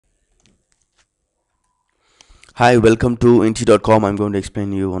Hi, welcome to Inti.com. I'm going to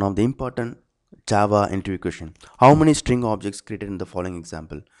explain you one of the important Java interview question. How many string objects created in the following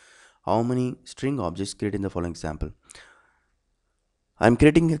example? How many string objects created in the following example? I'm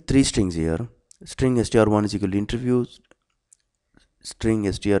creating three strings here. String str1 is equal to interview, string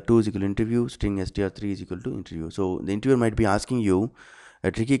str2 is equal to interview, string str3 is equal to interview. So the interviewer might be asking you a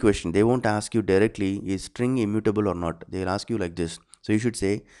tricky question. They won't ask you directly, is string immutable or not? They'll ask you like this. So you should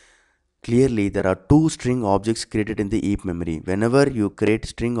say, clearly, there are two string objects created in the heap memory. Whenever you create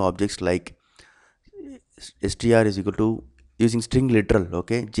string objects like str is equal to using string literal,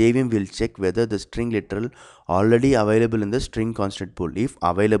 okay, JVM will check whether the string literal already available in the string constant pool. If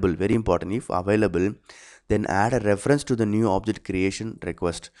available, very important, if available, then add a reference to the new object creation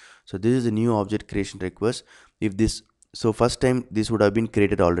request. So this is the new object creation request. If this, so first time this would have been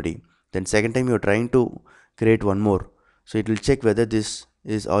created already, then second time you're trying to create one more, so it will check whether this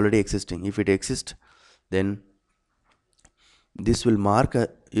is already existing. If it exists, then this will mark a,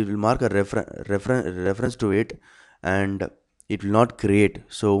 it will mark a reference to it, and it will not create.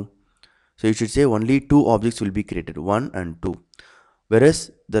 So you should say only two objects will be created, 1 and 2.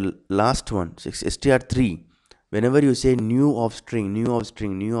 Whereas the last one, str3, whenever you say new of string, new of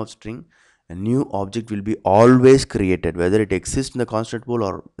string, new of string, a new object will be always created, whether it exists in the constant pool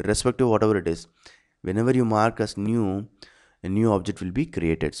or irrespective whatever it is. Whenever you mark as new, a new object will be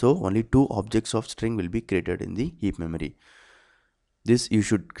created. So only two objects of string will be created in the heap memory. This you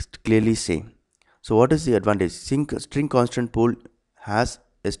should clearly say. So what is the advantage? String constant pool has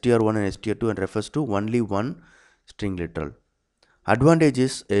str1 and str2 and refers to only one string literal.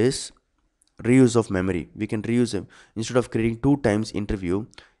 Advantages is reuse of memory. We can reuse them. Instead of creating two times interview,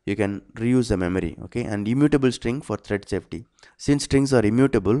 you can reuse the memory, okay. And immutable string for thread safety. Since strings are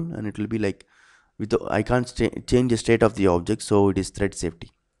immutable, and it will be like, I can't change the state of the object, so it is thread safety,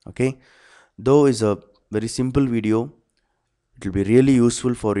 okay. Though is a very simple video, it will be really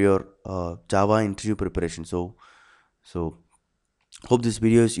useful for your Java interview preparation. So hope this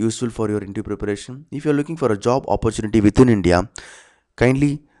video is useful for your interview preparation. If you're looking for a job opportunity within India,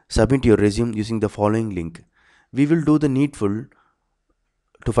 kindly submit your resume using the following link. We will do the needful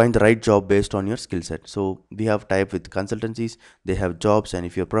to find the right job based on your skill set. So we have type with consultancies, they have jobs, and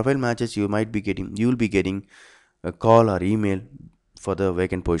if your profile matches, you will be getting a call or email for the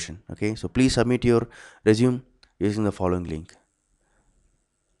vacant position, okay. So please submit your resume using the following link.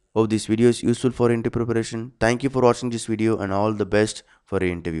 Hope this video is useful for interview preparation. Thank you for watching this video, and all the best for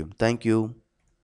your interview. Thank you.